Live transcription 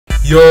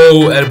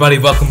Yo everybody,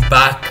 welcome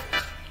back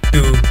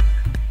to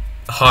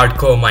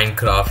hardcore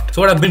Minecraft. So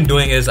what I've been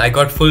doing is I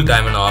got full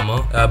diamond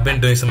armor. I've been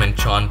doing some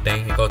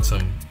enchanting. I got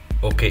some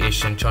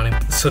okay-ish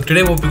enchanting. So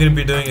today what we're going to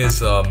be doing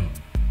is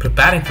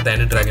preparing for the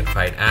Ender Dragon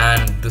fight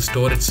and the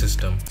storage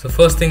system. So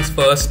first things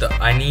first,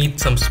 I need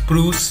some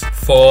spruce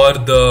for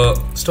the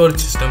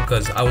storage system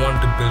because I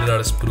want to build it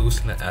out of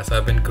spruce, and as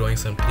I've been growing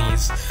some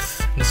trees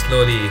and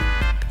slowly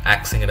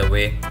axing it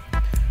away.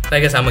 So I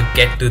guess I'm gonna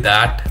get to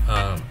that.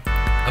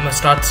 I'm gonna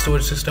start the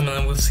storage system and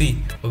then we'll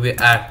see where we're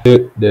at.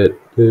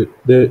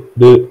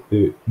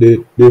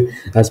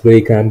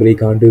 Raspberry cranberry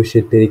can't do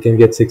shit. They can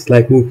get 6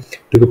 like move.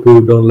 Took a poo,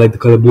 don't like the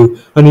color blue.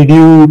 I need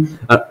you.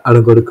 I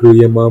don't got a crew.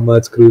 Your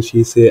mama's crew.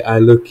 She say I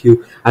look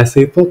you. I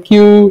say fuck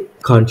you.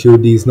 Can't chew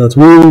these nuts.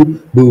 Woo,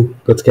 boo.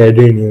 Got scared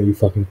in here, you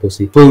fucking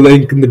pussy. Full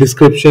link in the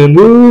description.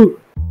 Woo.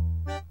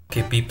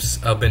 Okay, peeps.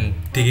 I've been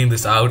digging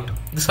this out.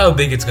 This is how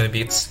big it's gonna be.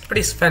 It's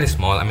fairly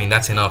small. I mean,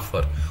 that's enough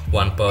for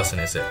one person,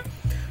 is it?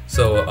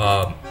 So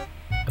I'm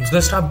just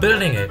gonna start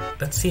building it.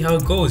 Let's see how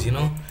it goes, you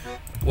know.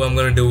 What I'm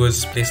gonna do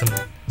is place some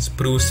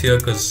spruce here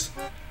because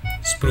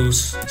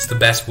spruce is the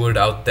best wood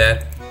out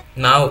there.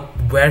 Now,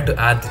 where to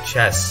add the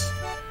chest?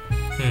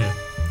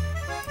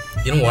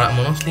 You know what? I'm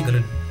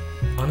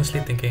honestly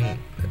thinking,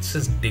 let's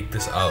just dig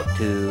this out.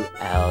 2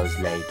 hours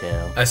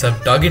later. As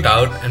I've dug it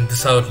out, and this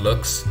is how it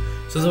looks.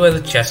 So this is where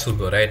the chest will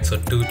go, right? So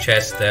 2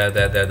 chests there.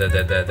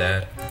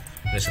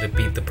 Just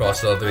repeat the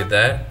process all the way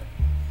there.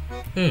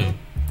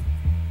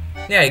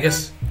 Yeah, I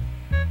guess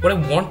what I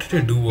wanted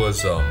to do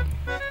was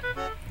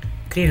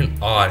create an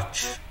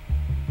arch,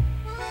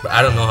 but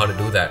I don't know how to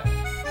do that.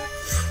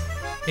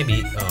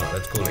 Maybe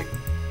let's go like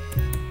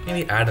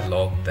maybe add a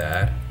log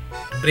there,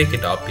 break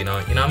it up. You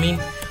know what I mean?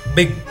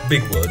 Big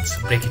words.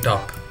 Break it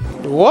up.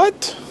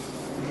 What?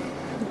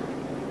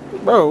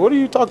 Bro, what are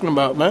you talking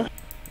about, man?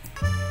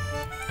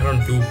 I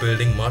don't do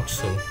building much,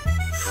 so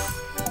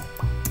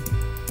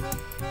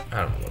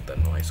I don't know what that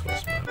noise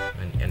was, man.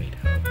 I need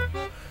help.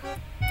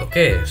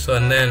 Okay, so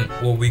and then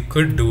what we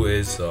could do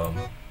is do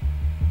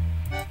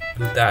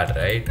that,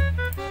 right?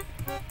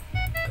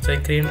 So I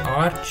create an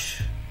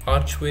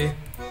archway.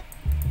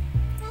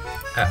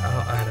 I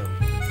don't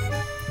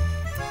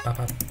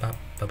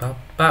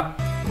know.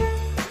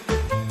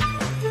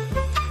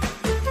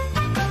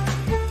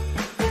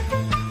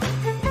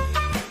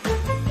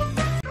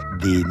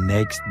 The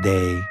next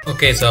day.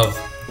 Okay, so I've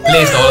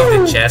placed all of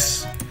the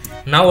chests.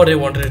 Now what I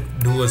wanted to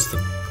do was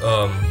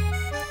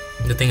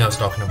the thing I was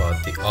talking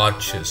about, the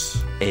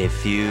arches. A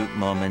few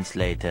moments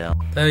later.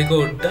 There we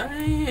go.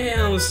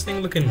 Damn, this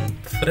thing looking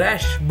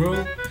fresh,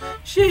 bro.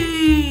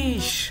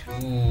 Sheesh.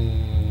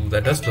 Ooh,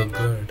 that does look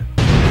good.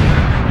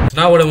 So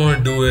now what I want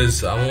to do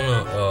is I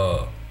want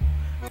to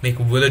make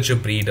a villager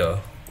breeder.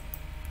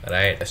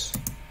 Right?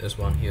 There's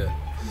one here.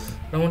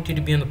 I don't want you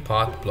to be on the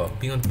path block.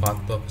 Being on the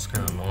path block is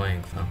kind of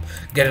annoying, fam.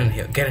 Get in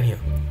here. Get in here.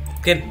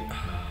 Get.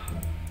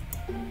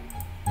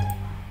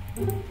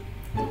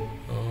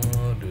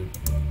 Oh, dude.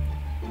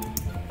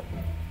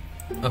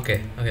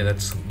 Okay,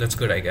 that's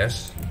good, I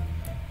guess.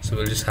 So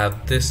we'll just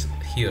have this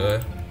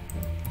here.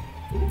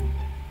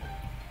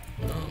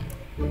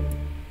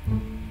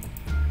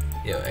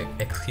 Yeah,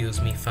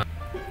 excuse me, fam.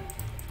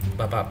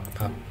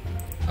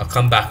 I'll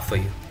come back for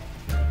you,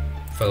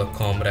 fellow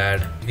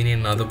comrade. We need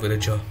another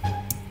villager.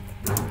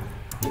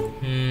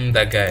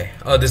 That guy.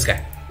 Oh, this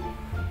guy.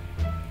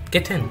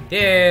 Get in.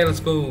 Yeah, let's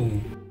go.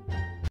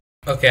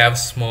 Okay, I have a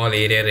small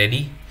area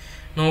ready.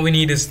 Now all we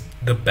need is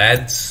the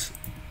beds.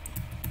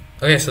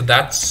 Okay, so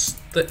that's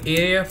the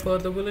area for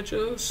the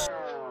villagers.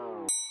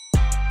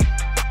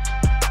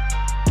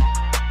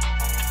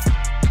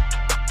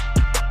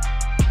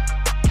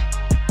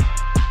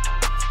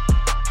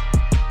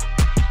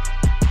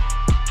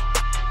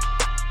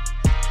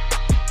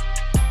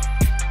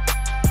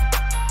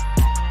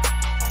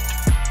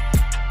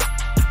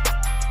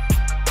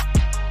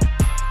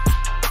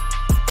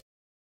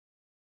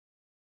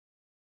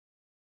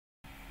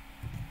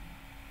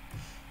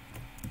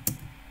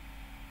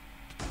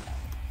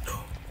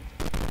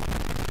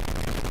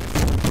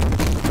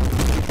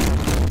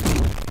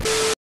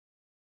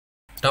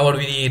 Now what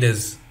we need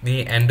is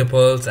ender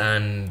pearls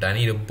and I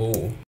need a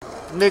bow.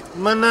 Nick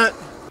Manut.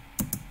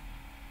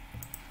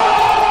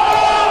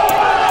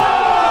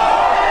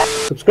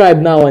 Subscribe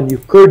now and you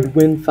could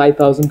win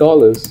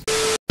 $5,000.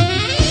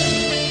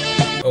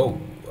 Oh,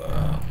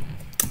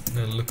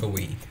 no, look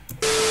away.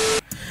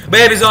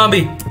 Baby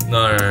zombie!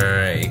 No,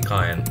 you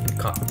can't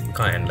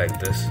end like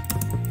this.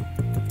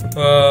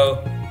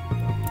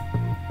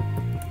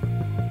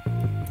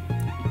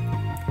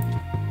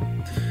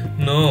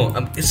 No,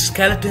 it's a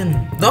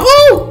skeleton. No!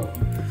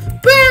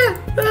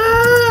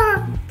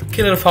 The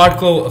killer of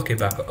hardcore. Okay,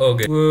 back up.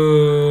 Okay.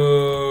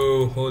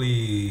 Whoa,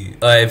 holy.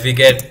 If we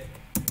get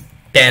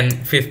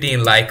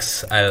 10-15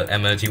 likes, I'll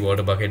MLG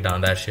water bucket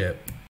down that shit.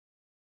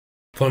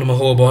 Follow my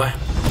whole boy.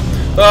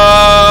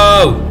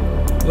 Whoa!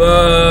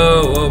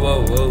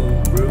 Whoa,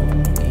 bro.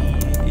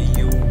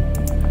 You.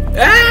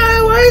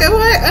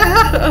 Why?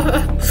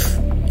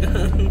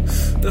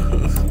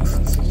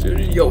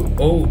 Yo,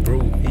 oh, bro.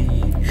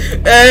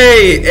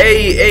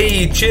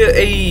 Hey, chill,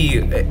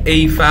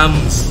 hey,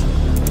 fams.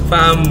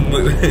 Fam,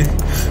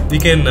 we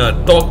can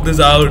talk this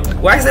out.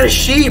 Why is there a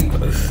sheep?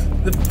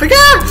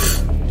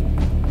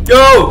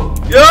 Yo!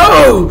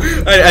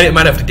 I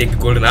might have to take the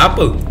golden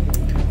apple.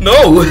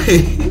 No!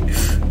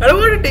 I don't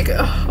want to take it.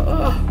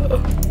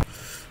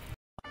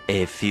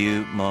 A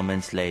few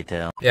moments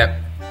later. Yeah,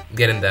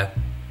 get in there.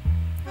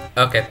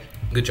 Okay,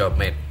 good job,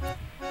 mate.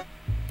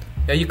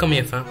 Yeah, you come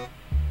here, fam.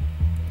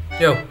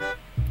 Yo,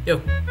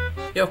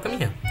 come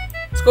here.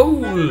 It's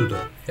gold.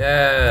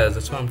 Yes,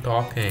 that's what I'm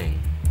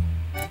talking.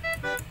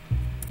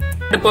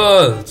 Ender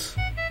pearls.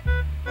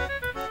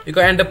 You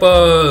got ender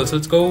pearls.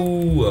 Let's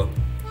go.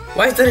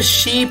 Why is there a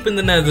sheep in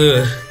the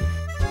nether?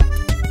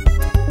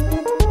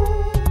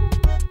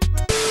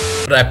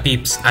 Alright,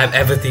 peeps. I have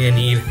everything I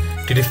need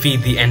to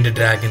defeat the ender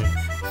dragon.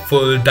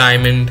 Full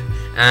diamond,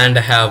 and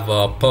I have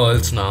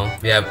pearls now.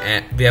 We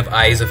have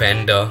eyes of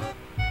ender.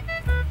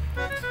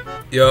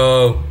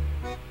 Yo,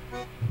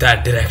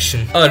 that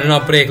direction. Oh, do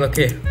not break.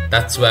 Okay,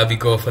 that's where we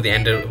go for the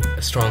ender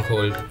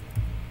stronghold.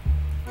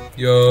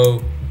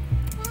 Yo,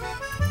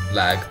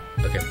 lag.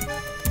 Okay,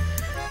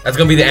 that's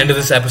gonna be the end of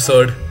this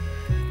episode.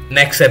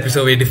 Next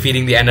episode, we're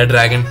defeating the ender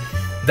dragon.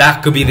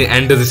 That could be the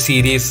end of the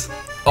series,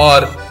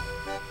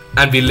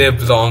 and we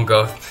live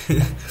longer.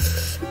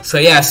 So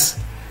yes,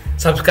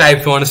 subscribe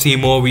if you want to see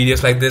more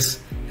videos like this.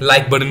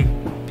 Like button.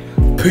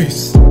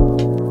 Peace.